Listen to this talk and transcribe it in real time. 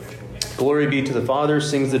Glory be to the Father,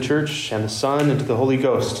 sings the church, and the Son, and to the Holy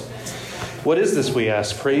Ghost. What is this, we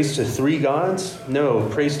ask? Praise to three gods? No,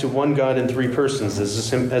 praise to one God in three persons.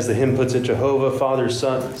 As the hymn puts it, Jehovah, Father,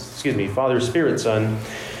 Spirit, Son,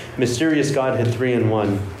 mysterious Godhead, three in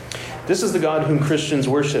one. This is the God whom Christians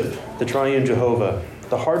worship, the triune Jehovah.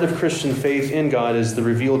 The heart of Christian faith in God is the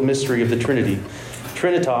revealed mystery of the Trinity.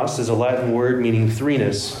 Trinitas is a Latin word meaning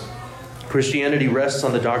threeness. Christianity rests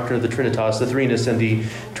on the doctrine of the Trinitas, the threeness, and the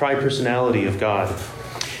tripersonality of God.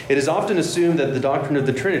 It is often assumed that the doctrine of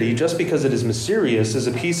the Trinity, just because it is mysterious, is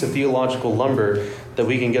a piece of theological lumber that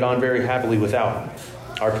we can get on very happily without.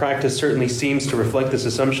 Our practice certainly seems to reflect this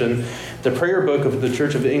assumption. The prayer book of the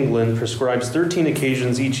Church of England prescribes 13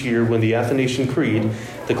 occasions each year when the Athanasian Creed,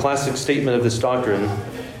 the classic statement of this doctrine,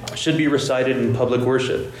 should be recited in public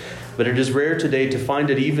worship. But it is rare today to find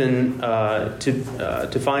it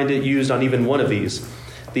used on even one of these.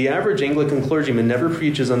 The average Anglican clergyman never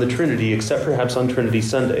preaches on the Trinity except perhaps on Trinity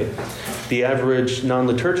Sunday. The average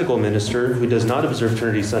non-liturgical minister who does not observe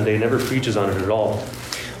Trinity Sunday never preaches on it at all.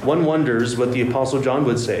 One wonders what the Apostle John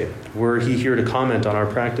would say were he here to comment on our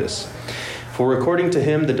practice. For according to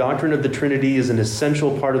him, the doctrine of the Trinity is an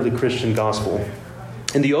essential part of the Christian gospel.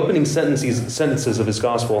 In the opening sentences of his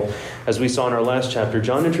gospel, as we saw in our last chapter,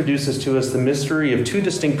 John introduces to us the mystery of two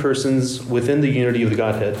distinct persons within the unity of the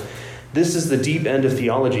Godhead. This is the deep end of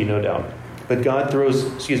theology, no doubt. But John throws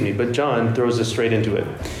us straight into it.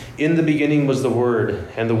 In the beginning was the Word,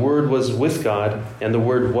 and the Word was with God, and the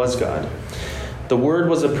Word was God. The Word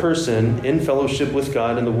was a person in fellowship with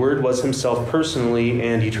God, and the Word was himself personally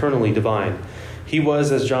and eternally divine. He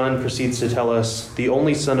was, as John proceeds to tell us, the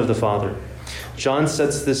only Son of the Father. John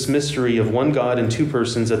sets this mystery of one God in two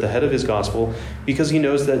persons at the head of his gospel because he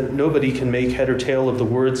knows that nobody can make head or tail of the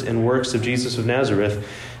words and works of Jesus of Nazareth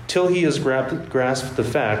till he has grasped the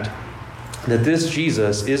fact that this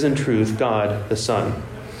Jesus is in truth God the Son.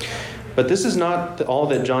 But this is not all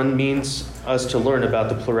that John means us to learn about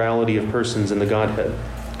the plurality of persons in the Godhead.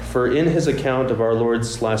 For in his account of our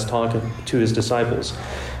Lord's last talk to his disciples,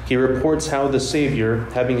 he reports how the Savior,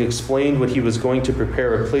 having explained what he was going to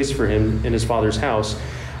prepare a place for him in his Father's house,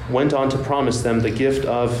 went on to promise them the gift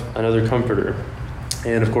of another Comforter.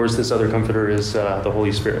 And of course, this other Comforter is the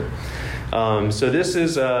Holy Spirit. So this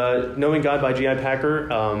is Knowing God by G.I.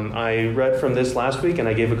 Packer. I read from this last week, and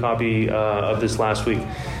I gave a copy of this last week.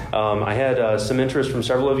 I had some interest from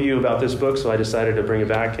several of you about this book, so I decided to bring it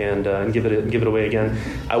back and give it away again.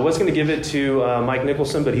 I was going to give it to Mike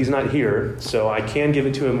Nicholson, but he's not here, so I can give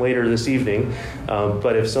it to him later this evening.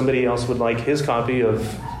 But if somebody else would like his copy of,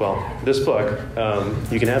 this book,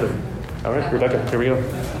 you can have it. All right, Rebecca, here we go.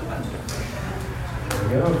 There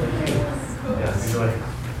we go. Yeah, enjoy.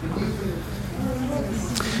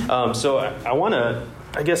 So I want to,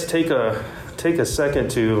 take a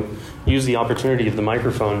second to use the opportunity of the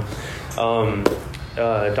microphone.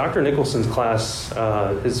 Dr. Nicholson's class,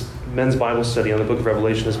 his men's Bible study on the book of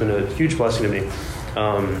Revelation has been a huge blessing to me.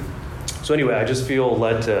 So anyway, I just feel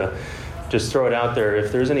led to just throw it out there.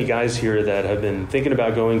 If there's any guys here that have been thinking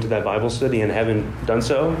about going to that Bible study and haven't done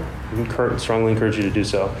so, I strongly encourage you to do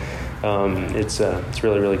so. It's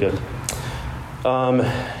really, really good.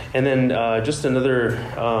 And then just another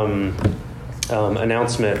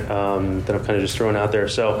announcement that I'm kind of just throwing out there.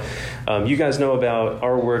 So you guys know about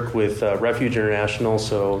our work with Refuge International.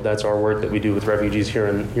 So that's our work that we do with refugees here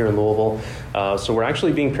in Louisville. So we're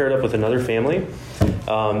actually being paired up with another family.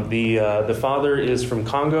 The father is from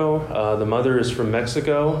Congo. The mother is from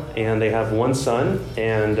Mexico. And they have one son.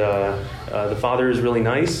 And the father is really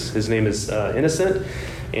nice. His name is Innocent.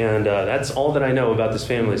 And that's all that I know about this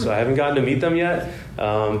family. So I haven't gotten to meet them yet.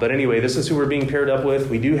 But anyway, this is who we're being paired up with.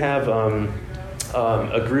 We do have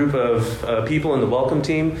a group of people in the welcome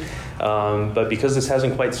team. But because this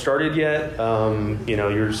hasn't quite started yet,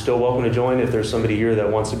 you're still welcome to join. If there's somebody here that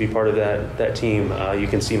wants to be part of that team, you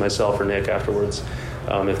can see myself or Nick afterwards,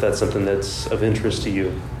 if that's something that's of interest to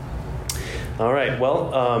you. All right,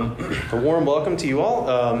 well, a warm welcome to you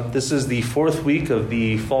all. This is the fourth week of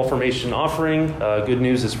the Fall Formation Offering. Good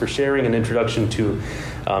News is for Sharing, an introduction to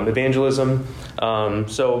evangelism.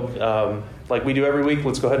 Like we do every week,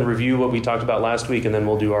 let's go ahead and review what we talked about last week, and then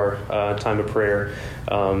we'll do our time of prayer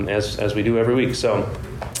as we do every week. So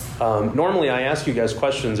normally I ask you guys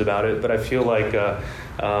questions about it, but I feel like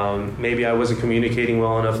maybe I wasn't communicating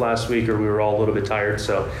well enough last week, or we were all a little bit tired.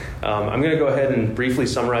 So I'm going to go ahead and briefly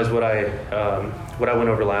summarize what I went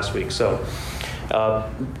over last week. So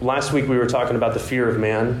last week we were talking about the fear of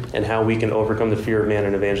man and how we can overcome the fear of man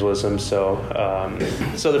in evangelism. So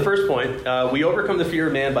the first point, we overcome the fear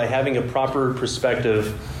of man by having a proper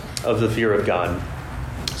perspective of the fear of God.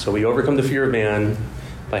 So we overcome the fear of man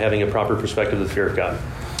by having a proper perspective of the fear of God.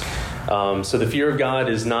 So the fear of God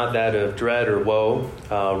is not that of dread or woe.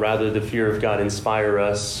 Rather, the fear of God inspires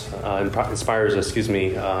us,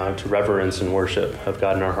 to reverence and worship of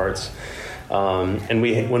God in our hearts. And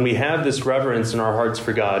when we have this reverence in our hearts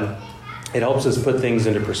for God, it helps us put things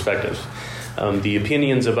into perspective. The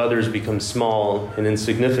opinions of others become small and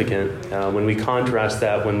insignificant when we contrast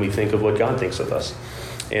that when we think of what God thinks of us.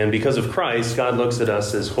 And because of Christ, God looks at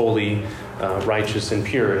us as holy, righteous, and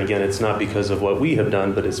pure. And again, it's not because of what we have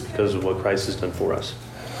done, but it's because of what Christ has done for us.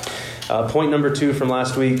 Point number 2 from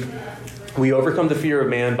last week, we overcome the fear of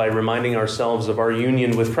man by reminding ourselves of our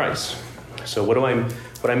union with Christ. So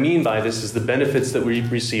what I mean by this is the benefits that we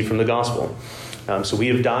receive from the gospel. So we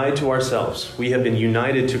have died to ourselves. We have been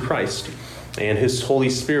united to Christ, and his Holy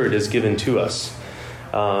Spirit is given to us.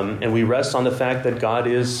 And we rest on the fact that God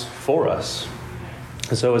is for us.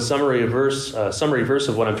 And so a summary verse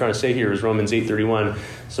of what I'm trying to say here is Romans 8:31.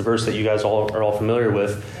 It's a verse that you guys are all familiar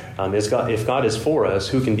with. If God is for us,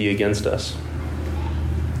 who can be against us?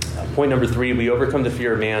 Point number 3, we overcome the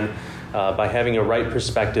fear of man by having a right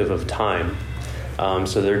perspective of time.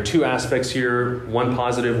 So there are 2 aspects here, one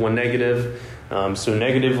positive, one negative. So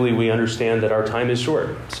negatively, we understand that our time is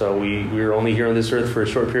short. So we're only here on this earth for a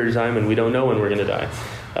short period of time, and we don't know when we're going to die.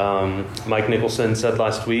 Mike Nicholson said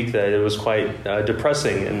last week that it was quite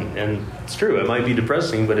depressing, and it's true. It might be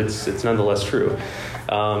depressing, but it's nonetheless true.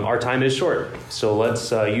 Our time is short, so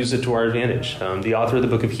let's use it to our advantage. The author of the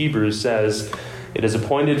book of Hebrews says, "It is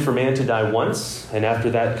appointed for man to die once, and after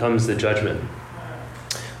that comes the judgment."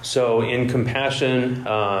 So in compassion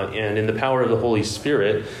and in the power of the Holy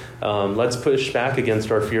Spirit, let's push back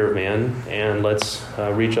against our fear of man, and let's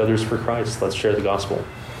reach others for Christ. Let's share the gospel.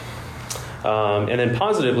 And then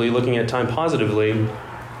positively, looking at time positively,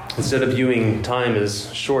 instead of viewing time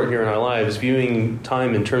as short here in our lives, viewing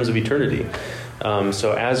time in terms of eternity.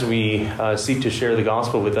 So as we seek to share the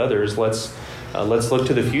gospel with others, let's look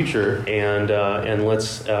to the future and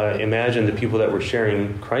let's imagine the people that we're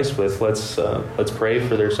sharing Christ with. Let's pray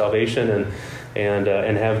for their salvation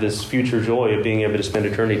and have this future joy of being able to spend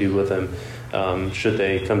eternity with them, should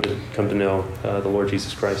they come to know the Lord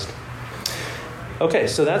Jesus Christ. Okay,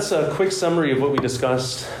 so that's a quick summary of what we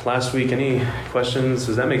discussed last week. Any questions?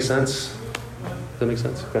 Does that make sense? Does that make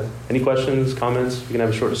sense? Okay. Any questions, comments? We can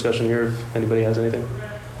have a short discussion here if anybody has anything.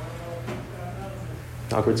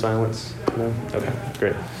 Awkward silence? No? Okay,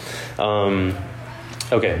 great.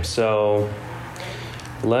 Okay, so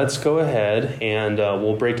let's go ahead and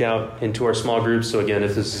we'll break out into our small groups. So again,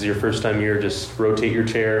 if this is your first time here, just rotate your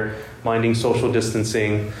chair, minding social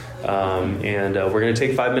distancing. And we're going to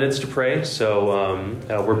take 5 minutes to pray. So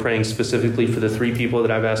we're praying specifically for the 3 people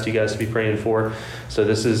that I've asked you guys to be praying for. So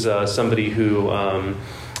this is somebody who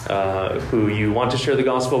you want to share the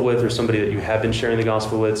gospel with, or somebody that you have been sharing the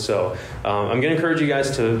gospel with. So I'm going to encourage you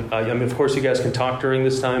guys to, of course you guys can talk during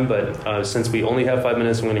this time, but since we only have 5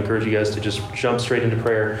 minutes, I'm going to encourage you guys to just jump straight into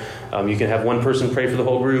prayer. You can have one person pray for the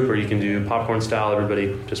whole group, or you can do popcorn style,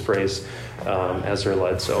 everybody just prays as they're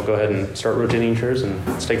led. So go ahead and start rotating chairs, and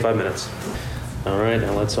let's take 5 minutes. All right,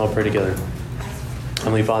 now let's all pray together.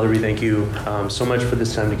 Heavenly Father, we thank you so much for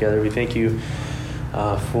this time together. We thank you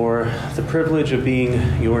for the privilege of being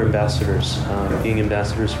your ambassadors, being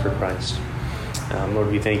ambassadors for Christ.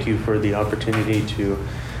 Lord, we thank you for the opportunity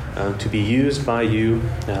to be used by you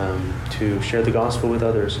to share the gospel with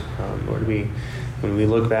others. Lord, when we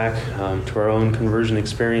look back to our own conversion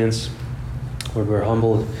experience, Lord, we're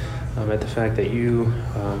humbled at the fact that you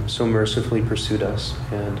so mercifully pursued us,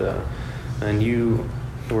 and you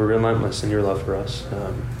were relentless in your love for us.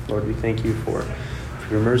 Lord, we thank you for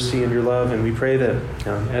your mercy and your love, and we pray that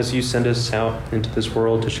as you send us out into this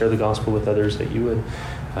world to share the gospel with others, that you would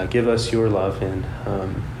give us your love and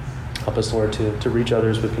help us, Lord, to reach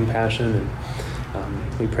others with compassion.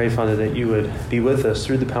 And we pray, Father, that you would be with us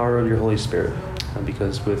through the power of your Holy Spirit,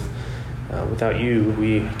 because without you,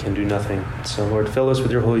 we can do nothing. So, Lord, fill us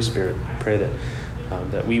with your Holy Spirit. Pray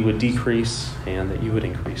that we would decrease and that you would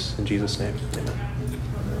increase. In Jesus' name, amen.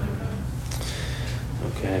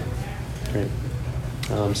 Okay, great.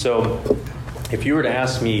 So if you were to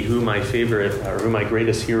ask me who my favorite or who my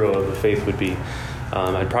greatest hero of the faith would be,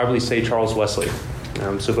 I'd probably say Charles Wesley.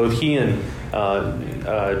 So both he and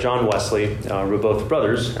John Wesley were both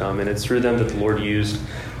brothers, and it's through them that the Lord used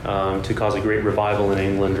to cause a great revival in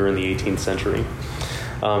England during the 18th century.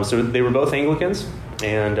 So they were both Anglicans,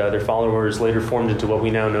 and their followers later formed into what we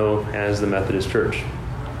now know as the Methodist Church.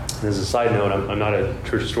 And as a side note, I'm not a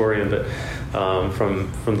church historian, but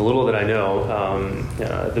from the little that I know,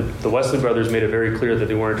 the Wesley brothers made it very clear that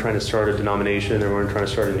they weren't trying to start a denomination, they weren't trying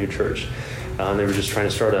to start a new church. They were just trying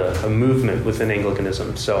to start a movement within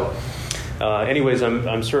Anglicanism. So anyways,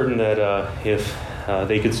 I'm certain that if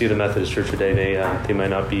they could see the Methodist Church today, they might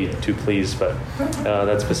not be too pleased, but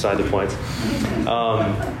that's beside the point.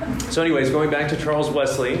 So anyways, going back to Charles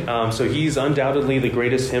Wesley, so he's undoubtedly the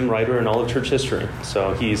greatest hymn writer in all of church history.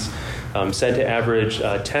 So he's said to average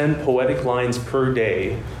 10 poetic lines per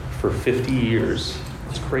day for 50 years.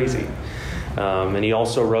 It's crazy. And he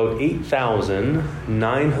also wrote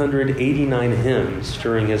 8,989 hymns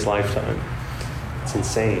during his lifetime. It's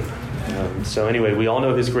insane. So anyway, we all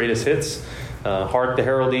know his greatest hits. Hark the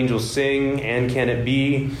Herald Angels Sing, and Can It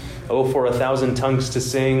Be? Oh, for 1,000 tongues to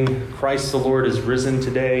sing. Christ the Lord is risen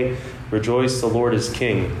today. Rejoice, the Lord is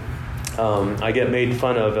King. I get made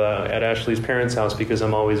fun of at Ashley's parents' house because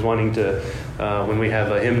I'm always wanting to, when we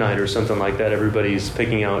have a hymn night or something like that, everybody's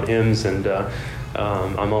picking out hymns, and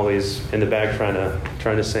I'm always in the back trying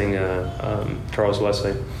to sing Charles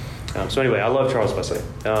Wesley. So anyway, I love Charles Wesley.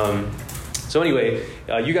 So anyway,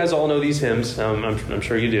 you guys all know these hymns. I'm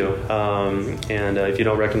sure you do. And if you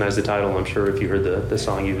don't recognize the title, I'm sure if you heard the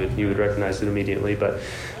song, you would recognize it immediately. But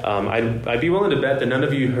I'd be willing to bet that none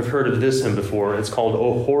of you have heard of this hymn before. It's called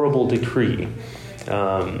 "O Horrible Decree."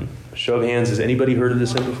 Show of hands, has anybody heard of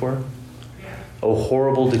this hymn before? "O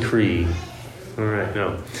Horrible Decree." All right,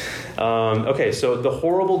 no. Okay, so the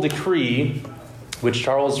horrible decree, which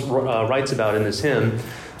Charles writes about in this hymn,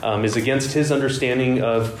 is against his understanding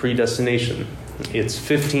of predestination. It's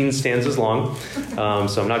 15 stanzas long,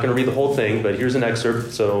 so I'm not going to read the whole thing, but here's an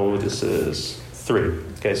excerpt. So this is 3.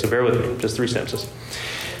 Okay, so bear with me, just 3 stanzas.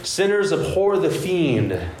 Sinners abhor the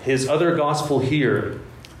fiend, his other gospel hear.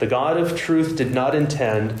 The God of truth did not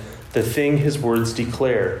intend the thing his words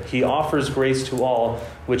declare. He offers grace to all,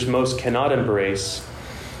 which most cannot embrace,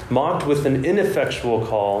 mocked with an ineffectual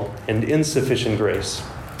call and insufficient grace.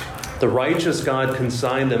 The righteous God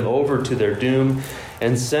consigned them over to their doom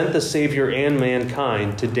and sent the Savior and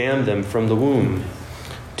mankind to damn them from the womb,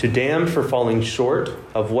 to damn for falling short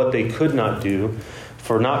of what they could not do,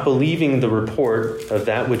 for not believing the report of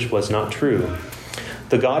that which was not true.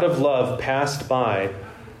 The God of love passed by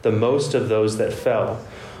the most of those that fell,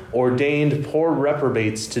 ordained poor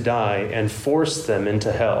reprobates to die, and forced them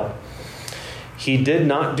into hell. He did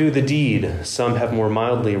not do the deed, some have more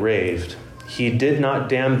mildly raved. He did not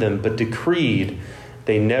damn them, but decreed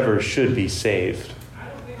they never should be saved.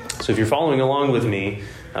 So if you're following along with me,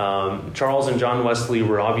 Charles and John Wesley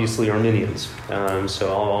were obviously Arminians.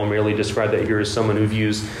 So I'll merely describe that here as someone who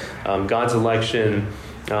views God's election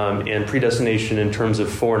and predestination in terms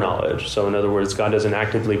of foreknowledge. So in other words, God doesn't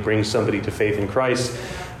actively bring somebody to faith in Christ.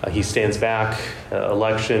 He stands back.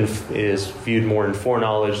 Election is viewed more in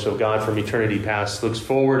foreknowledge. So God from eternity past looks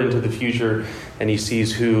forward into the future, and he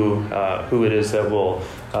sees who it is that will,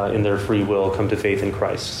 in their free will, come to faith in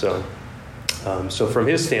Christ. So from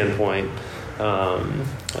his standpoint,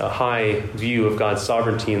 a high view of God's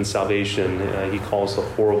sovereignty and salvation, he calls a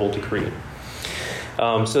horrible decree.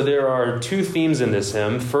 So there are 2 themes in this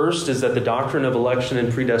hymn. First is that the doctrine of election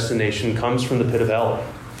and predestination comes from the pit of hell.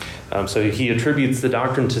 So he attributes the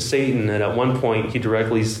doctrine to Satan, and at one point he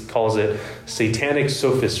directly calls it satanic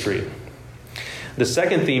sophistry. The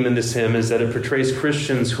second theme in this hymn is that it portrays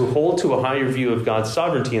Christians who hold to a higher view of God's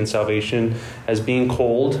sovereignty and salvation as being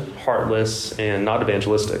cold, heartless, and not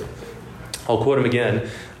evangelistic. I'll quote him again.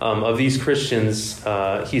 Of these Christians,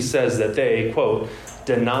 he says that they, quote,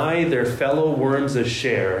 deny their fellow worms a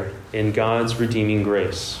share in God's redeeming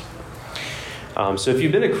grace. So if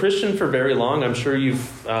you've been a Christian for very long, I'm sure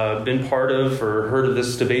you've been part of or heard of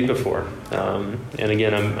this debate before. And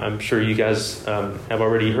again, I'm sure you guys have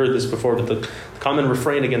already heard this before, but the common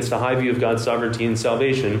refrain against a high view of God's sovereignty and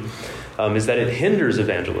salvation is that it hinders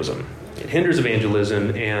evangelism. It hinders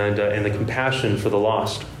evangelism and the compassion for the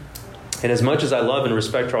lost. And as much as I love and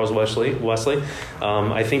respect Charles Wesley,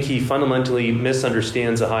 I think he fundamentally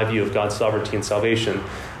misunderstands a high view of God's sovereignty and salvation,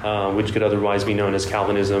 which could otherwise be known as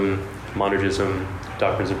Calvinism, Monergism,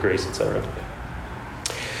 doctrines of grace, etc.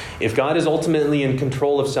 If God is ultimately in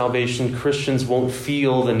control of salvation, Christians won't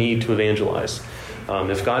feel the need to evangelize.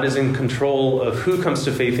 If God is in control of who comes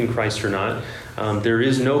to faith in Christ or not, there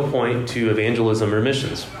is no point to evangelism or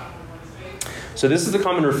missions. So this is the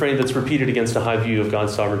common refrain that's repeated against a high view of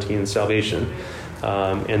God's sovereignty and salvation.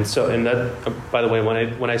 And that, by the way,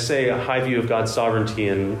 when I say a high view of God's sovereignty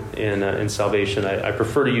and salvation, I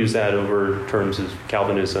prefer to use that over terms of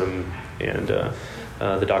Calvinism and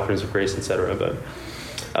the doctrines of grace, etc.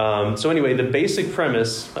 But so anyway, the basic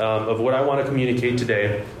premise of what I want to communicate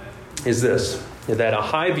today is this: that a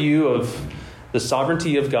high view of the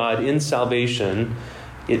sovereignty of God in salvation,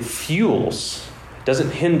 it fuels.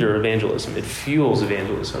 Doesn't hinder evangelism. It fuels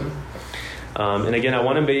evangelism. And again, I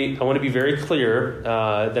want to be very clear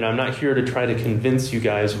that I'm not here to try to convince you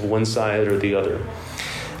guys of one side or the other.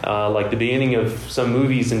 Like the beginning of some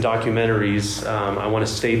movies and documentaries, I want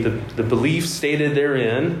to state the beliefs stated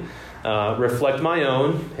therein reflect my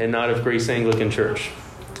own and not of Grace Anglican Church.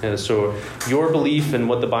 So your belief in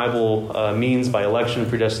what the Bible means by election and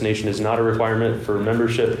predestination is not a requirement for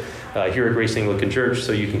membership here at Grace Anglican Church.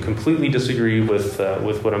 So you can completely disagree with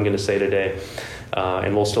what I'm going to say today.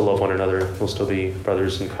 And we'll still love one another. We'll still be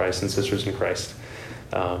brothers in Christ and sisters in Christ.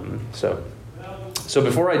 So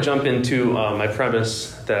before I jump into my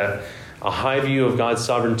premise that a high view of God's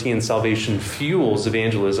sovereignty and salvation fuels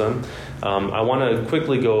evangelism, I want to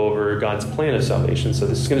quickly go over God's plan of salvation. So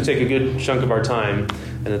this is going to take a good chunk of our time,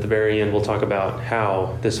 and at the very end we'll talk about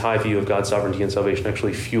how this high view of God's sovereignty and salvation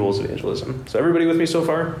actually fuels evangelism. So everybody with me so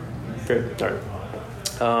far? Great. All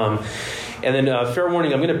right. And then fair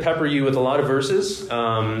warning, I'm going to pepper you with a lot of verses,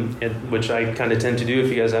 which I kind of tend to do if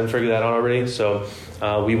you guys haven't figured that out already. So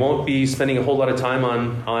we won't be spending a whole lot of time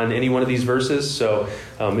on any one of these verses. So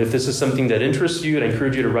if this is something that interests you, I'd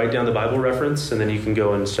encourage you to write down the Bible reference, and then you can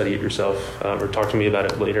go and study it yourself or talk to me about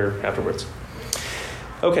it later afterwards.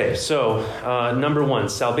 Okay, so number one,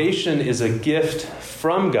 salvation is a gift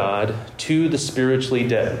from God to the spiritually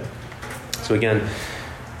dead. So again,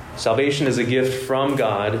 salvation is a gift from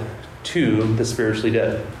God to the spiritually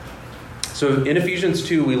dead. So in Ephesians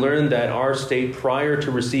 2, we learned that our state prior to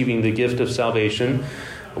receiving the gift of salvation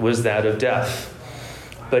was that of death.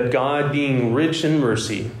 But God, being rich in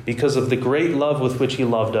mercy, because of the great love with which he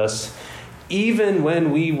loved us, even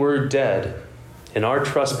when we were dead in our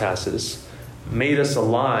trespasses, made us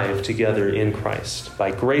alive together in Christ. By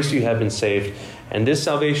grace you have been saved, and this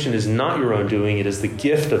salvation is not your own doing, it is the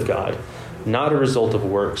gift of God, not a result of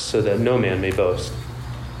works, so that no man may boast.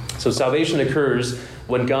 So salvation occurs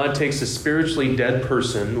when God takes a spiritually dead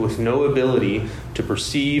person with no ability to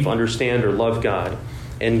perceive, understand, or love God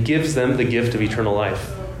and gives them the gift of eternal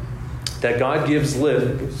life. That God gives life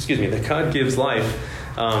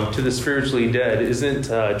to the spiritually dead isn't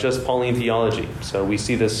just Pauline theology. So we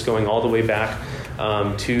see this going all the way back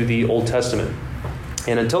to the Old Testament.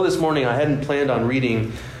 And until this morning, I hadn't planned on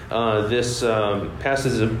reading this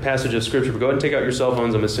passage of Scripture. But go ahead and take out your cell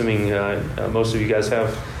phones. I'm assuming most of you guys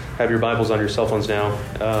have your Bibles on your cell phones now.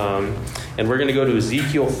 And we're going to go to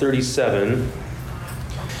Ezekiel 37.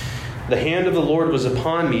 The hand of the Lord was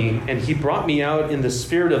upon me, and he brought me out in the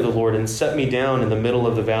spirit of the Lord and set me down in the middle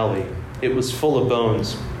of the valley. It was full of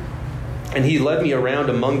bones. And he led me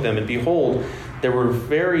around among them, and behold, there were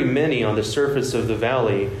very many on the surface of the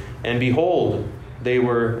valley, and behold, they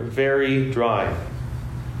were very dry.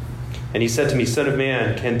 And he said to me, Son of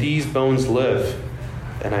man, can these bones live?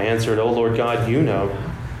 And I answered, O Lord God, you know.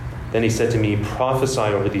 Then he said to me, prophesy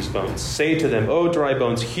over these bones. Say to them, O dry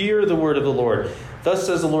bones, hear the word of the Lord. Thus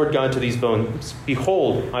says the Lord God to these bones,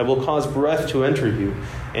 behold, I will cause breath to enter you,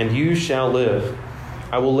 and you shall live.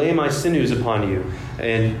 I will lay my sinews upon you,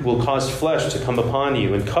 and will cause flesh to come upon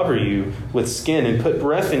you, and cover you with skin, and put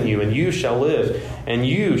breath in you, and you shall live. And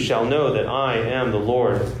you shall know that I am the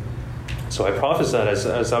Lord. So I prophesied as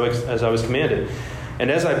I was commanded. And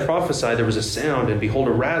as I prophesied, there was a sound, and behold,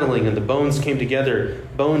 a rattling, and the bones came together,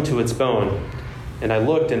 bone to its bone. And I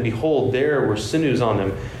looked, and behold, there were sinews on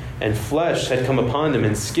them, and flesh had come upon them,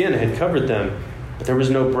 and skin had covered them, but there was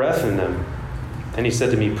no breath in them. And he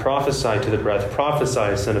said to me, prophesy to the breath,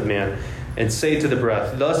 prophesy, Son of man, and say to the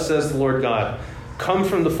breath, thus says the Lord God, come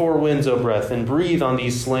from the four winds, O breath, and breathe on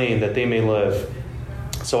these slain, that they may live.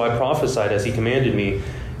 So I prophesied as he commanded me,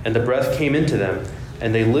 and the breath came into them,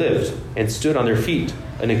 and they lived and stood on their feet,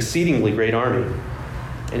 an exceedingly great army.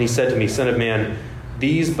 And he said to me, Son of man,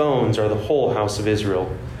 these bones are the whole house of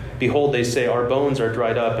Israel. Behold, they say, our bones are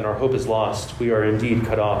dried up, and our hope is lost. We are indeed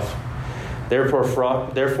cut off. Therefore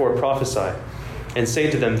prophesy, and say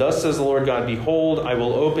to them, thus says the Lord God, behold, I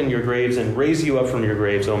will open your graves and raise you up from your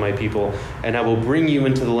graves, O my people, and I will bring you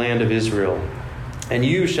into the land of Israel. And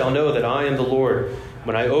you shall know that I am the Lord,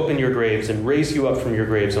 when I open your graves and raise you up from your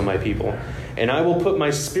graves, O my people. And I will put my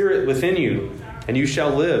spirit within you, and you shall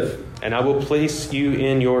live, and I will place you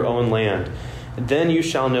in your own land. Then you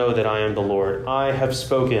shall know that I am the Lord. I have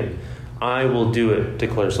spoken. I will do it,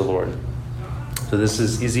 declares the Lord. So this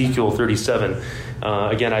is Ezekiel 37.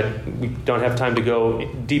 Again, we don't have time to go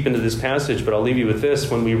deep into this passage, but I'll leave you with this.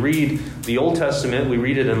 When we read the Old Testament, we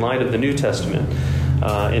read it in light of the New Testament.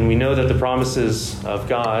 And we know that the promises of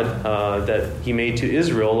God that he made to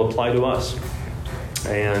Israel apply to us.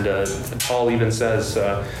 And Paul even says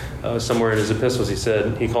somewhere in his epistles,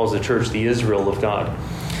 he calls the church the Israel of God.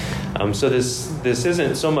 So this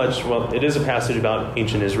isn't so much, well, it is a passage about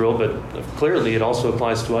ancient Israel, but clearly it also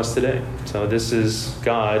applies to us today. So this is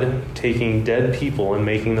God taking dead people and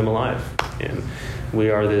making them alive. And we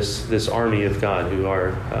are this army of God who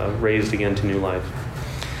are raised again to new life.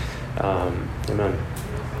 Amen.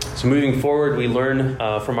 So moving forward, we learn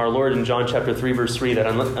from our Lord in John chapter 3, verse 3, that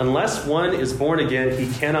unless one is born again,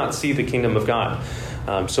 he cannot see the kingdom of God.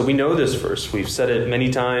 So we know this verse. We've said it many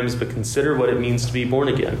times, but consider what it means to be born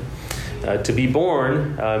again. To be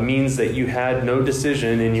born means that you had no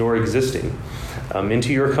decision in your existing,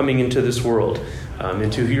 into your coming into this world,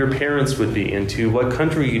 into who your parents would be, into what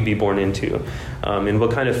country you'd be born into, and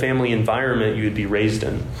what kind of family environment you would be raised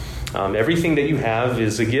in. Everything that you have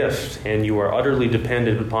is a gift, and you are utterly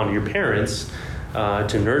dependent upon your parents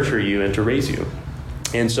to nurture you and to raise you.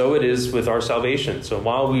 And so it is with our salvation. So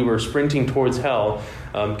while we were sprinting towards hell,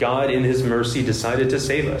 God in his mercy decided to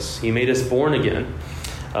save us. He made us born again.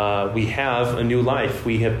 We have a new life.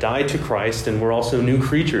 We have died to Christ, and we're also new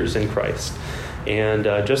creatures in Christ. And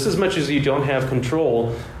just as much as you don't have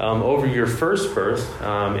control over your first birth,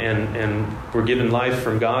 and were given life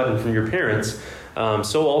from God and from your parents,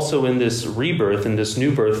 so also in this rebirth, in this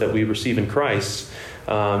new birth that we receive in Christ,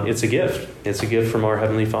 it's a gift. It's a gift from our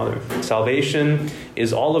Heavenly Father. Salvation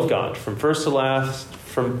is all of God, from first to last,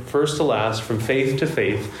 from faith to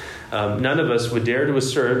faith. None of us would dare to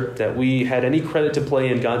assert that we had any credit to play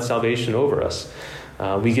in God's salvation over us.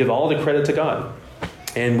 We give all the credit to God.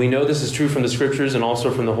 And we know this is true from the Scriptures and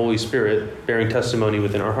also from the Holy Spirit bearing testimony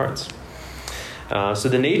within our hearts. So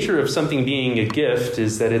the nature of something being a gift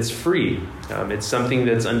is that it's free. It's something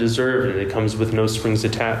that's undeserved, and it comes with no strings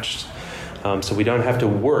attached. So we don't have to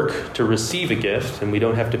work to receive a gift, and we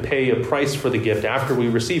don't have to pay a price for the gift after we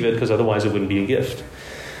receive it, because otherwise it wouldn't be a gift.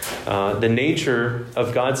 The nature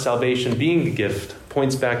of God's salvation being a gift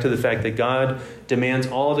points back to the fact that God demands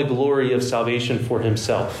all the glory of salvation for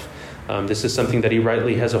himself. This is something that he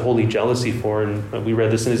rightly has a holy jealousy for, and we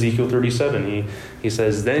read this in Ezekiel 37. He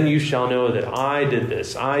says, "Then you shall know that I did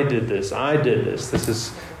this, I did this, I did this." This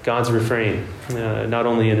is God's refrain, not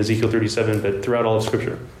only in Ezekiel 37, but throughout all of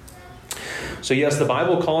Scripture. So yes, the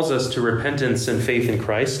Bible calls us to repentance and faith in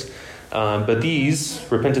Christ, but these,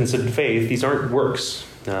 repentance and faith, these aren't works,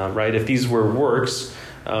 right? If these were works,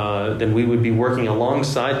 then we would be working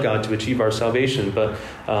alongside God to achieve our salvation. But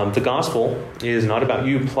the gospel is not about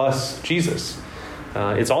you plus Jesus.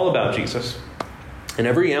 It's all about Jesus. And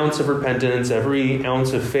every ounce of repentance, every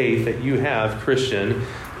ounce of faith that you have, Christian,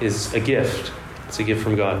 is a gift. It's a gift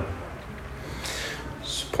from God.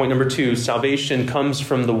 So point number 2, salvation comes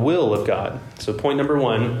from the will of God. So point number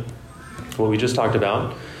 1, what we just talked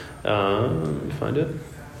about. Let me find it.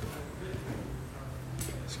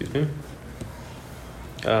 Excuse me.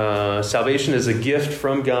 Salvation is a gift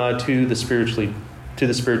from God to the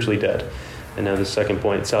spiritually dead. And now the second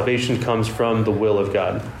point, salvation comes from the will of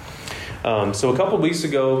God. So a couple of weeks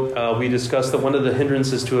ago, we discussed that one of the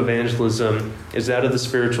hindrances to evangelism is that of the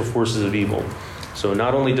spiritual forces of evil. So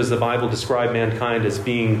not only does the Bible describe mankind as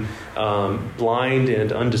being blind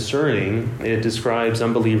and undiscerning, it describes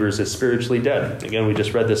unbelievers as spiritually dead. Again, we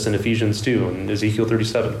just read this in Ephesians 2 and Ezekiel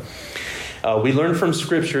 37. We learn from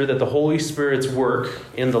Scripture that the Holy Spirit's work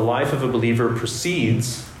in the life of a believer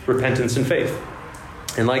precedes repentance and faith.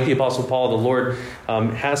 And like the Apostle Paul, the Lord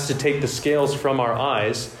has to take the scales from our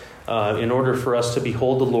eyes in order for us to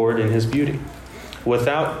behold the Lord in his beauty.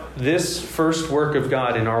 Without this first work of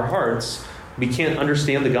God in our hearts, we can't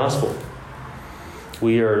understand the gospel.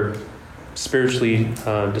 We are spiritually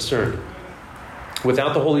discerned.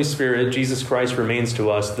 Without the Holy Spirit, Jesus Christ remains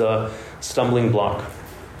to us the stumbling block.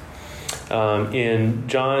 In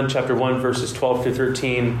John chapter 1, verses 12 to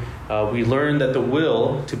 13, we learn that the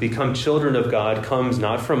will to become children of God comes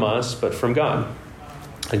not from us, but from God.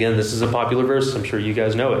 Again, this is a popular verse. I'm sure you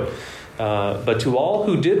guys know it. But to all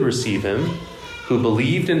who did receive him, who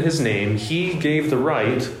believed in his name, he gave the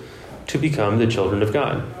right to become the children of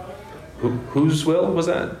God. Whose will was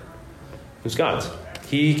that? It was God's.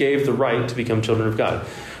 He gave the right to become children of God,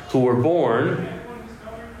 who were born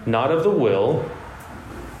not of the will,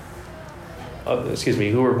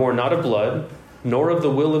 who were born not of blood, nor of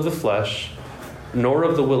the will of the flesh, nor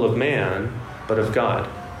of the will of man, but of God.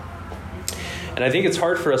 And I think it's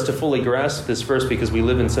hard for us to fully grasp this verse because we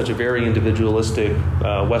live in such a very individualistic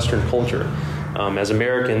Western culture. As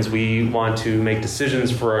Americans, we want to make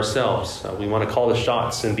decisions for ourselves. We want to call the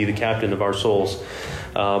shots and be the captain of our souls.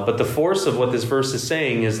 But the force of what this verse is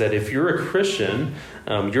saying is that if you're a Christian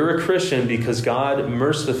because God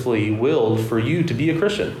mercifully willed for you to be a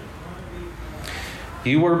Christian.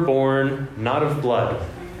 You were born not of blood.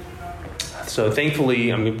 So thankfully,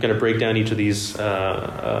 I'm going to break down each of these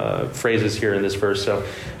phrases here in this verse. So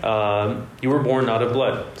you were born not of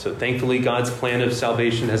blood. So thankfully, God's plan of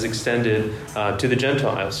salvation has extended to the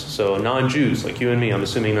Gentiles. So non-Jews like you and me. I'm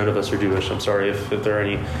assuming none of us are Jewish. I'm sorry if there are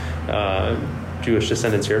any Jewish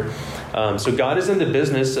descendants here. So God is in the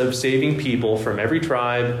business of saving people from every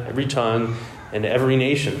tribe, every tongue, and every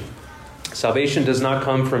nation. Salvation does not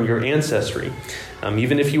come from your ancestry.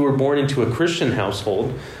 Even if you were born into a Christian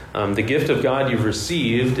household, the gift of God you've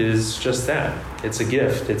received is just that. It's a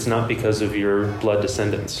gift. It's not because of your blood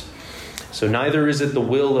descendants. So neither is it the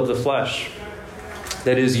will of the flesh.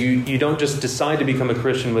 That is, you don't just decide to become a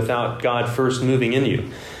Christian without God first moving in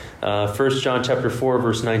you. 1 John chapter 4,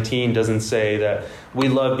 verse 19 doesn't say that we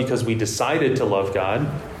love because we decided to love God.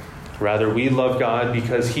 Rather, we love God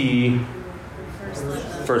because He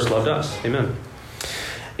first loved us. Amen.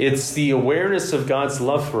 It's the awareness of God's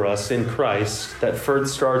love for us in Christ that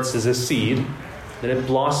first starts as a seed, and it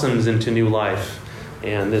blossoms into new life.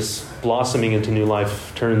 And this blossoming into new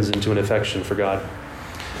life turns into an affection for God.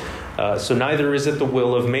 So neither is it the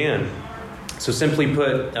will of man. So simply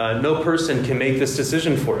put, no person can make this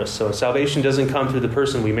decision for us. So salvation doesn't come through the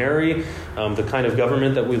person we marry, the kind of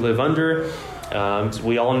government that we live under.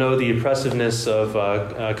 We all know the oppressiveness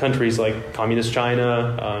of countries like Communist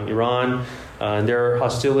China, Iran, and their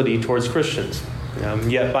hostility towards Christians.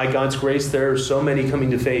 Yet by God's grace, there are so many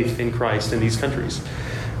coming to faith in Christ in these countries.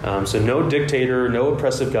 So no dictator, no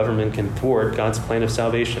oppressive government can thwart God's plan of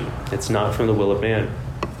salvation. It's not from the will of man.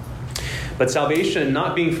 But salvation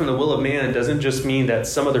not being from the will of man doesn't just mean that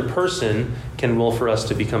some other person can will for us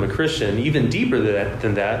to become a Christian. Even deeper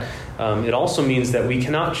than that, it also means that we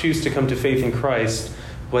cannot choose to come to faith in Christ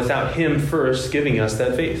without Him first giving us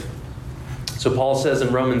that faith. So Paul says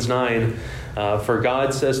in Romans 9, for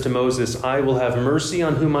God says to Moses, I will have mercy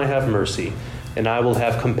on whom I have mercy, and I will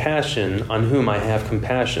have compassion on whom I have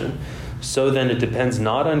compassion. So then it depends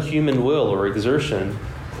not on human will or exertion,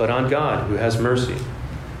 but on God who has mercy.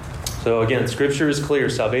 So again, Scripture is clear.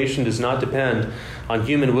 Salvation does not depend on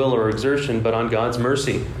human will or exertion, but on God's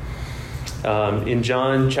mercy. In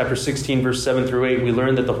John chapter 16, verse 7 through 8, we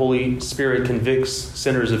learn that the Holy Spirit convicts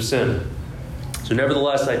sinners of sin. So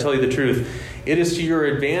nevertheless, I tell you the truth, it is to your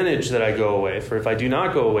advantage that I go away. For if I do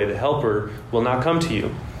not go away, the Helper will not come to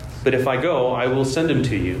you. But if I go, I will send him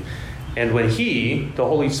to you. And when He, the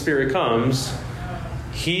Holy Spirit, comes,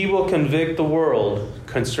 He will convict the world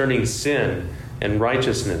concerning sin and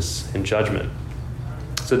righteousness and judgment.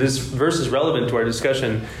 So this verse is relevant to our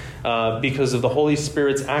discussion because of the Holy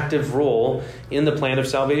Spirit's active role in the plan of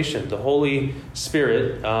salvation. The Holy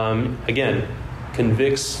Spirit, again,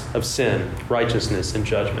 convicts of sin, righteousness, and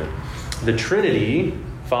judgment. The Trinity,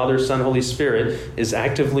 Father, Son, Holy Spirit, is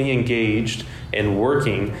actively engaged and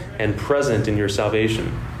working and present in your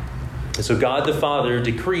salvation. And so God the Father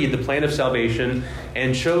decreed the plan of salvation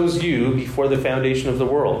and chose you before the foundation of the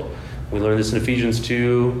world. We learn this in Ephesians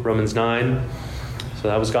 2, Romans 9. So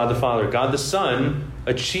that was God the Father. God the Son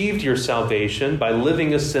achieved your salvation by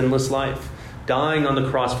living a sinless life, dying on the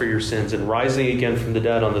cross for your sins, and rising again from the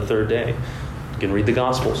dead on the third day. You can read the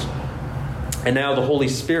Gospels. And now the Holy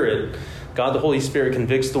Spirit, God the Holy Spirit,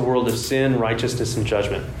 convicts the world of sin, righteousness, and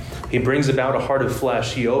judgment. He brings about a heart of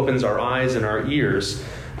flesh. He opens our eyes and our ears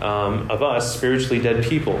of us, spiritually dead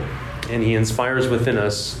people. And He inspires within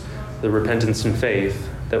us the repentance and faith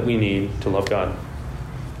that we need to love God.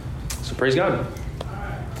 So praise God.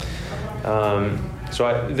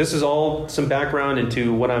 This is all some background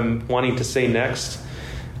into what I'm wanting to say next.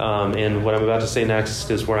 And what I'm about to say next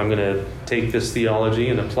is where I'm going to take this theology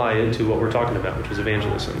and apply it to what we're talking about, which is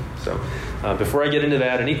evangelism. So before I get into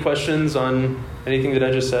that, any questions on anything that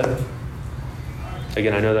I just said?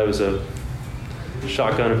 Again, I know that was a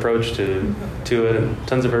shotgun approach to it and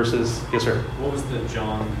tons of verses. Yes, sir. What was the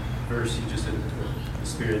John verse you just said? The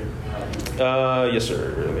Spirit. Yes,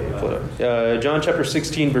 sir. Let me pull it up. John chapter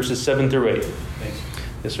 16, verses 7 through 8. Thanks.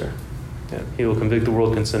 Yes, sir. Yeah. He will convict the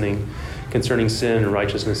world concerning sin, and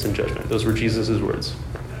righteousness, and judgment. Those were Jesus' words.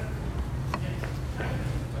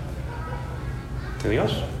 Anything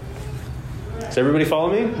else? Does everybody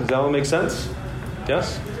follow me? Does that all make sense?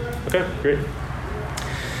 Yes? Okay, great.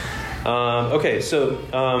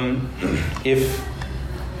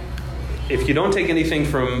 If you don't take anything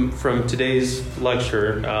from today's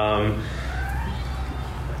lecture,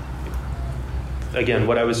 again,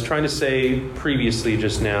 what I was trying to say previously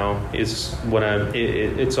just now is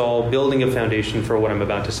it's all building a foundation for what I'm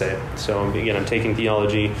about to say. So again, I'm taking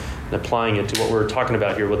theology and applying it to what we're talking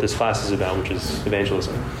about here, what this class is about, which is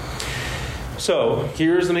evangelism. So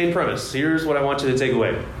here's the main premise. Here's what I want you to take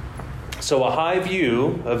away. So a high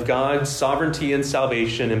view of God's sovereignty and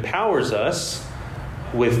salvation empowers us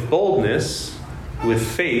with boldness, with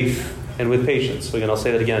faith, and with patience. So again, I'll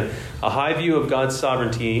say that again. A high view of God's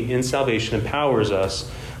sovereignty in salvation empowers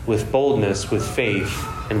us with boldness, with faith,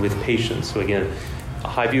 and with patience. So again, a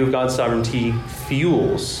high view of God's sovereignty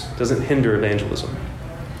fuels, doesn't hinder evangelism.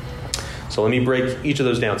 So let me break each of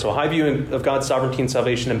those down. So a high view of God's sovereignty and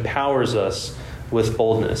salvation empowers us with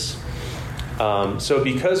boldness. So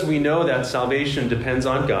because we know that salvation depends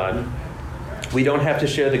on God, we don't have to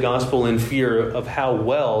share the gospel in fear of how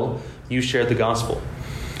well you shared the gospel.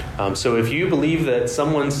 So if you believe that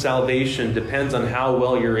someone's salvation depends on how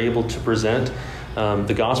well you're able to present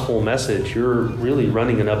the gospel message, you're really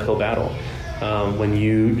running an uphill battle. When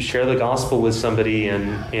you share the gospel with somebody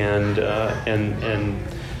and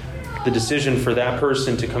the decision for that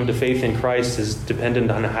person to come to faith in Christ is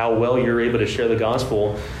dependent on how well you're able to share the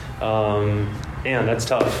gospel, man, that's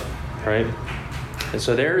tough, right? And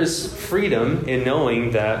so there is freedom in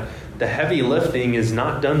knowing that the heavy lifting is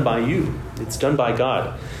not done by you. It's done by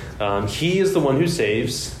God. He is the one who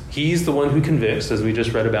saves. He's the one who convicts, as we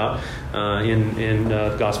just read about in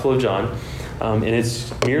the Gospel of John. And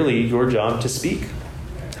it's merely your job to speak,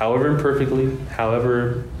 however imperfectly,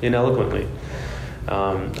 however ineloquently.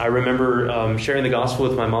 I remember sharing the gospel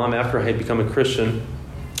with my mom after I had become a Christian.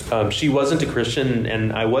 She wasn't a Christian,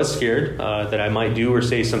 and I was scared that I might do or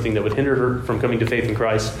say something that would hinder her from coming to faith in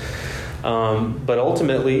Christ. But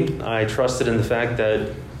ultimately, I trusted in the fact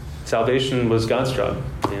that salvation was God's job,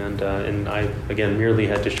 and I, again, merely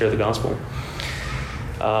had to share the gospel.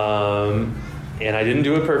 And I didn't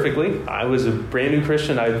do it perfectly. I was a brand new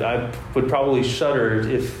Christian. I would probably shudder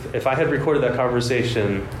if I had recorded that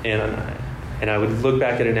conversation, and I would look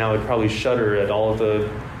back at it now, I'd probably shudder at all of the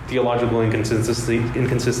theological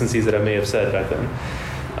inconsistencies that I may have said back then.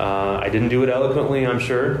 I didn't do it eloquently, I'm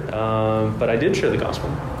sure, but I did share the gospel,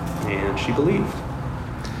 and she believed.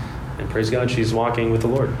 And praise God, she's walking with the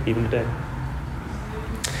Lord even today.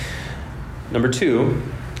 Number 2,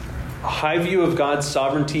 a high view of God's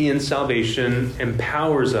sovereignty and salvation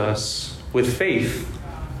empowers us with faith.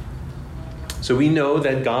 So we know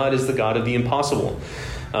that God is the God of the impossible.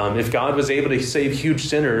 If God was able to save huge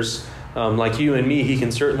sinners like you and me, he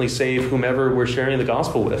can certainly save whomever we're sharing the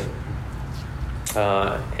gospel with.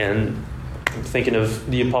 And I'm thinking of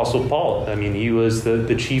the Apostle Paul. I mean, he was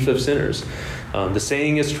the chief of sinners. The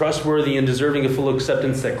saying is trustworthy and deserving of full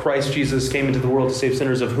acceptance that Christ Jesus came into the world to save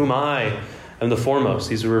sinners, of whom I am the foremost.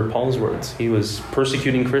 These were Paul's words. He was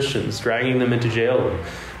persecuting Christians, dragging them into jail,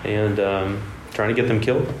 and trying to get them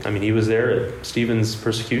killed. I mean, he was there at Stephen's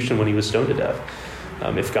persecution when he was stoned to death.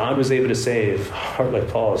 If God was able to save a heart like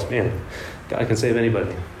Paul's, man, God can save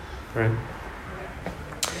anybody, right?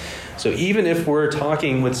 So even if we're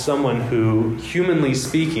talking with someone who, humanly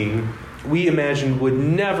speaking, we imagine would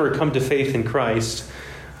never come to faith in Christ,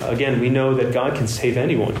 again, we know that God can save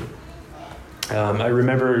anyone. I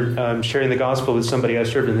remember sharing the gospel with somebody I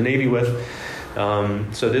served in the Navy with.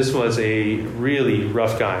 So this was a really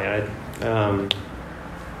rough guy.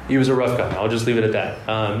 He was a rough guy. I'll just leave it at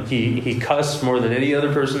that. He cussed more than any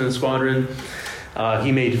other person in the squadron.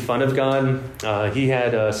 He made fun of God. He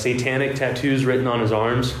had satanic tattoos written on his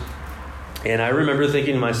arms. And I remember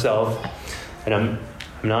thinking to myself, and I'm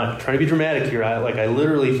not trying to be dramatic here. I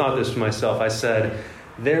literally thought this to myself. I said,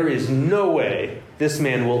 there is no way this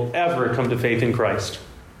man will ever come to faith in Christ.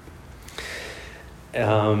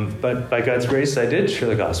 But by God's grace, I did share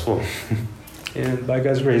the gospel. And by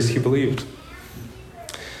God's grace, he believed.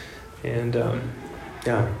 And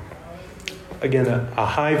again, a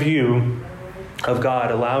high view of God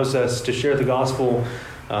allows us to share the gospel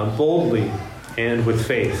boldly and with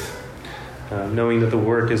faith, knowing that the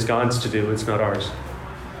work is God's to do, it's not ours.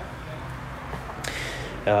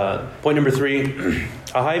 Point number 3,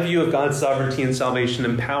 a high view of God's sovereignty and salvation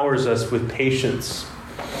empowers us with patience.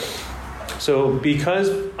 So because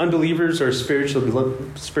unbelievers are spiritually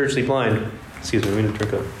blind, excuse me, I'm going to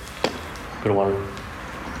drink a bit of water.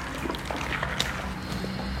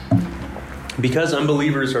 Because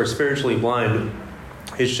unbelievers are spiritually blind,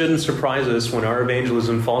 it shouldn't surprise us when our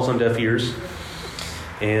evangelism falls on deaf ears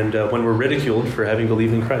and when we're ridiculed for having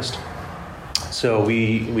believed in Christ. So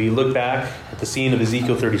we look back at the scene of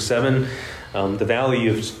Ezekiel 37, the valley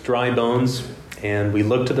of dry bones, and we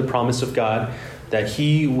look to the promise of God that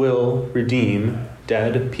he will redeem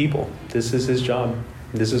dead people. This is his job.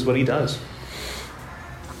 This is what he does.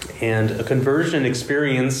 And a conversion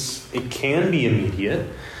experience, it can be immediate,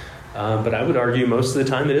 but I would argue most of the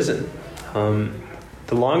time it isn't.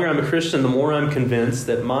 The longer I'm a Christian, the more I'm convinced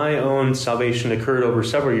that my own salvation occurred over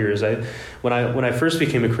several years. When I first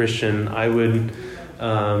became a Christian, I would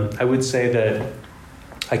I would say that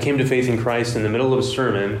I came to faith in Christ in the middle of a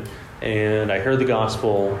sermon, and I heard the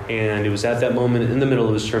gospel, and it was at that moment in the middle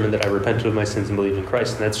of the sermon that I repented of my sins and believed in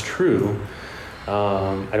Christ. And that's true.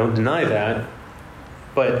 I don't deny that.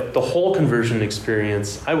 But the whole conversion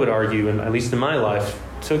experience, I would argue, and at least in my life,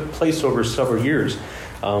 took place over several years.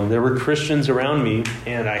 There were Christians around me,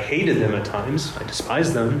 and I hated them at times. I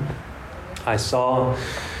despised them. I saw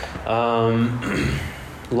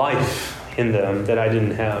life in them that I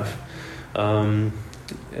didn't have.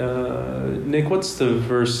 Nick, what's the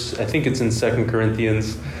verse? I think it's in 2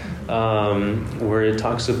 Corinthians, where it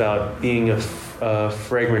talks about being a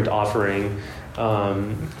fragrant offering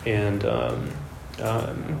and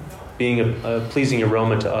being a pleasing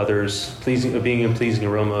aroma to others, being a pleasing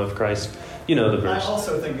aroma of Christ. You know the verse. I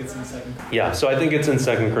also think it's in 2 Corinthians. Yeah, so I think it's in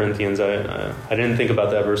 2 Corinthians. I didn't think about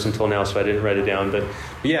that verse until now, so I didn't write it down. But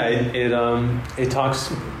yeah, it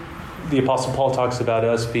talks. The Apostle Paul talks about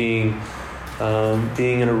us being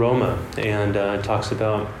an aroma, and talks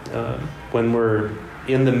about when we're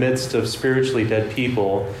in the midst of spiritually dead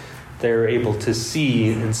people, they're able to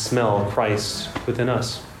see and smell Christ within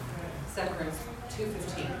us. 2 Corinthians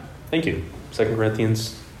 2:15. Thank you. 2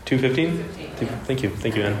 Corinthians 2:15?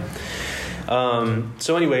 Thank you, Ann.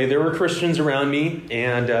 So anyway, there were Christians around me,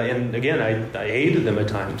 and again, I hated them at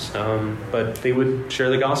times, but they would share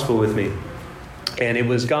the gospel with me. And it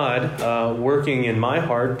was God working in my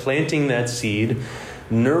heart, planting that seed,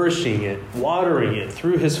 nourishing it, watering it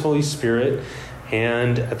through His Holy Spirit,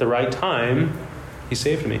 and at the right time, He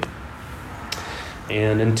saved me.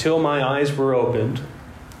 And until my eyes were opened,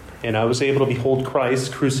 and I was able to behold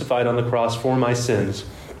Christ crucified on the cross for my sins,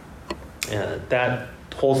 that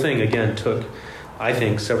whole thing, again, took, I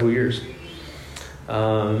think, several years.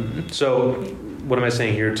 So what am I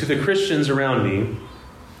saying here? To the Christians around me,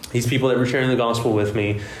 these people that were sharing the gospel with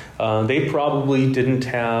me, they probably didn't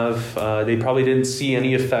see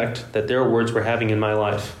any effect that their words were having in my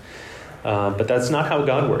life. But that's not how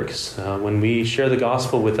God works. When we share the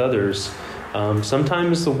gospel with others,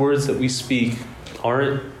 sometimes the words that we speak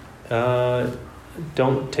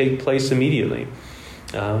don't take place immediately.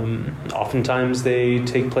 Oftentimes they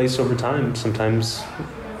take place over time, sometimes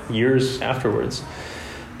years afterwards.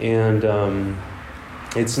 And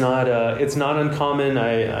it's not uncommon.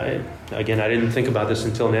 I didn't think about this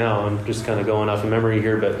until now. I'm just kind of going off of memory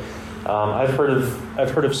here, but I've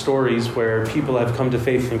heard of stories where people have come to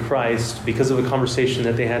faith in Christ because of a conversation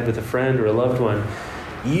that they had with a friend or a loved one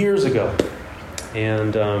years ago.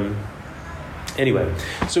 And anyway,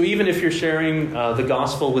 so even if you're sharing the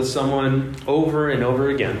gospel with someone over and over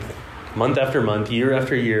again, month after month, year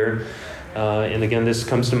after year, and again, this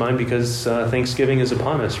comes to mind because Thanksgiving is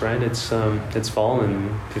upon us, right? It's fall,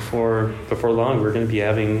 and before long, we're going to be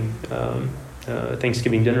having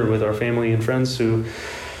Thanksgiving dinner with our family and friends who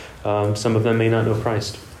some of them may not know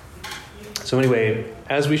Christ. So anyway,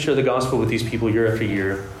 as we share the gospel with these people year after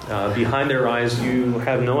year, behind their eyes, you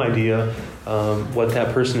have no idea what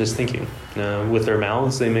that person is thinking. With their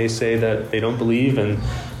mouths, they may say that they don't believe and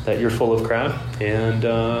that you're full of crap, and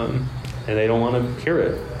they don't want to hear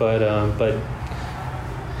it. But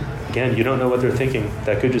again, you don't know what they're thinking.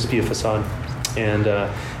 That could just be a facade,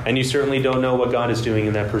 and you certainly don't know what God is doing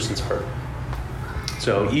in that person's heart.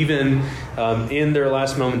 So even in their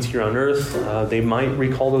last moments here on earth, they might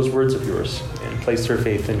recall those words of yours and place their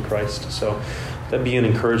faith in Christ. So that'd be an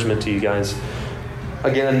encouragement to you guys.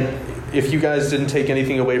 Again, if you guys didn't take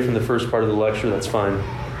anything away from the first part of the lecture, that's fine.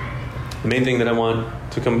 The main thing that I want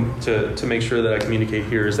to make sure that I communicate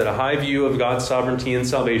here is that a high view of God's sovereignty and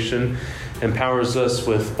salvation empowers us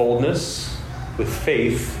with boldness, with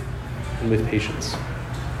faith, and with patience.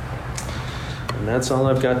 And that's all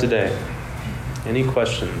I've got today. Any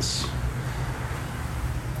questions?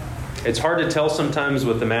 It's hard to tell sometimes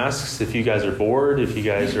with the masks if you guys are bored, if you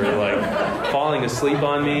guys are like falling asleep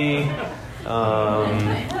on me.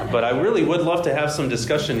 But I really would love to have some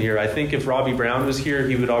discussion here. I think if Robbie Brown was here,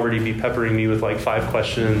 he would already be peppering me with like 5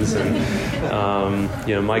 questions.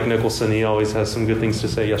 And Mike Nicholson, he always has some good things to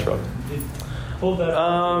say. Yes, Rob. Hold that.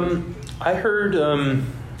 I heard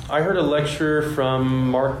a lecture from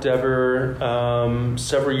Mark Dever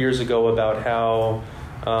several years ago about how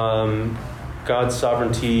God's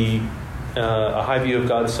sovereignty, a high view of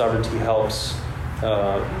God's sovereignty helps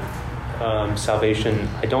salvation.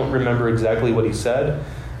 I don't remember exactly what he said.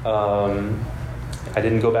 I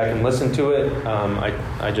didn't go back and listen to it.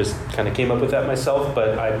 I just kind of came up with that myself,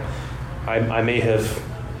 but I may have,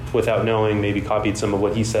 without knowing, maybe copied some of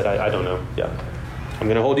what he said. I don't know. Yeah. I'm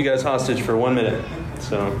going to hold you guys hostage for 1 minute,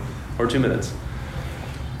 or 2 minutes.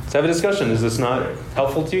 Let's have a discussion. Is this not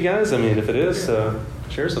helpful to you guys? I mean, if it is,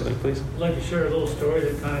 share something, please. I'd like to share a little story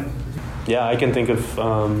that kind of... Yeah, I can think of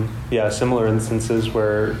similar instances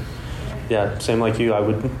where, same like you, I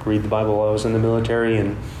would read the Bible while I was in the military,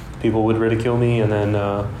 and people would ridicule me, and then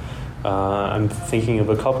I'm thinking of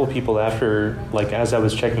a couple people after, like as I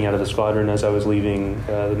was checking out of the squadron, as I was leaving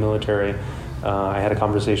the military, I had a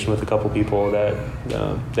conversation with a couple people that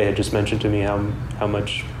they had just mentioned to me how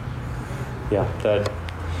much, that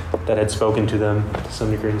had spoken to them to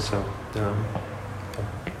some degree. So,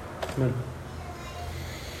 amen.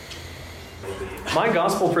 My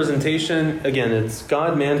gospel presentation, again, it's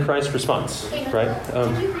God, man, Christ, response, right?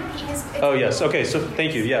 Can you repeat his... Oh, yes. Okay, so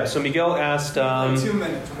thank you. Yeah, so Miguel asked... 2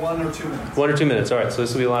 minutes, 1 or 2 minutes. 1 or 2 minutes. All right, so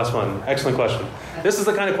this will be the last one. Excellent question. This is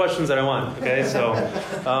the kind of questions that I want, okay? So...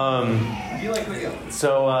 You like Miguel?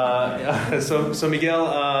 So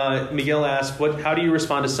Miguel asked, how do you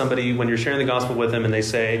respond to somebody when you're sharing the gospel with them and they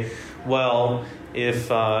say, well,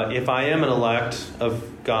 if I am an elect of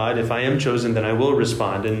God, if I am chosen, then I will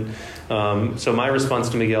respond. And so my response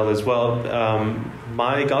to Miguel is, well,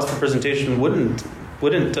 my gospel presentation wouldn't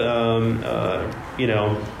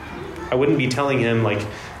I wouldn't be telling him like,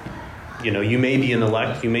 you may be an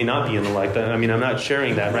elect, you may not be an elect. I mean, I'm not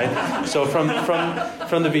sharing that, right? So from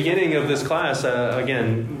the beginning of this class,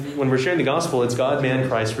 again, when we're sharing the gospel, it's God, man,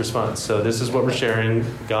 Christ, response. So this is what we're sharing: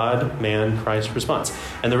 God, man, Christ, response.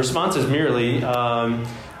 And the response is merely,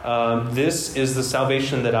 this is the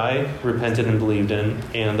salvation that I repented and believed in,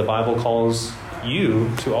 and the Bible calls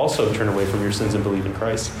you to also turn away from your sins and believe in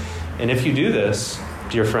Christ. And if you do this,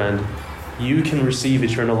 dear friend, you can receive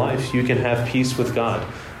eternal life. You can have peace with God.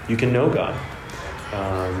 You can know God.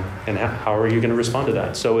 And how are you going to respond to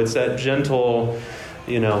that? So it's that gentle,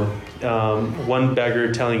 one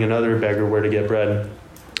beggar telling another beggar where to get bread.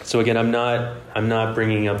 So again, I'm not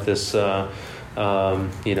bringing up this,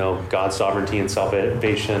 God's sovereignty and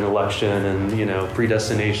salvation, election, and,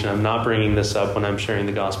 predestination. I'm not bringing this up when I'm sharing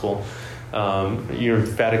the gospel. You're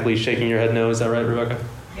emphatically shaking your head no. Is that right, Rebecca?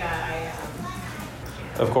 Yeah, I am.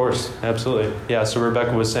 Of course, absolutely. Yeah, so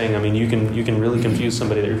Rebecca was saying, I mean, you can really confuse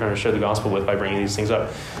somebody that you're trying to share the gospel with by bringing these things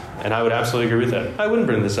up. And I would absolutely agree with that. I wouldn't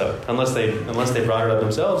bring this up unless they brought it up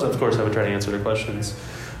themselves. Of course, I would try to answer their questions.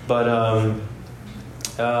 But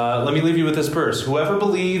let me leave you with this verse. Whoever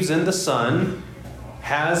believes in the Son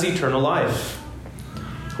has eternal life.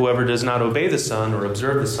 Whoever does not obey the Son or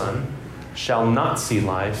observe the Son shall not see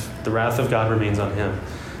life. The wrath of God remains on him.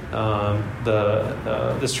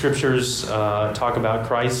 The scriptures talk about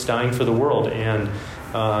Christ dying for the world, and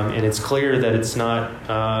it's clear that it's not.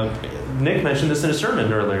 Nick mentioned this in a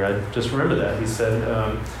sermon earlier. I just remember that he said,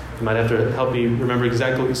 "You might have to help me remember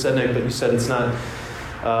exactly what you said, Nick." But you said it's not.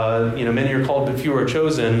 Many are called, but few are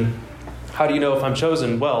chosen. How do you know if I'm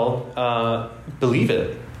chosen? Well, believe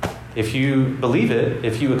it. If you believe it,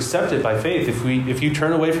 if you accept it by faith, if you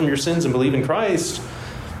turn away from your sins and believe in Christ,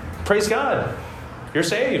 praise God. You're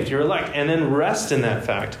saved, you're elect. And then rest in that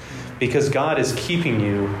fact, because God is keeping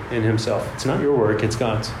you in himself. It's not your work, it's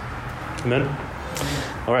God's. Amen?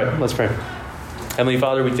 All right, let's pray. Heavenly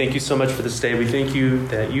Father, we thank you so much for this day. We thank you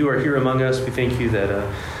that you are here among us. We thank you that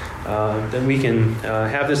we can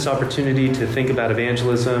have this opportunity to think about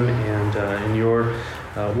evangelism and in your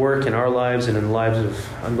work in our lives and in the lives of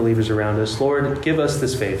unbelievers around us. Lord, give us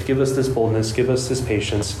this faith. Give us this boldness. Give us this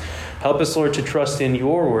patience. Help us, Lord, to trust in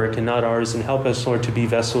your work and not ours. And help us, Lord, to be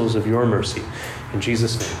vessels of your mercy. In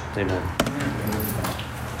Jesus' name, amen.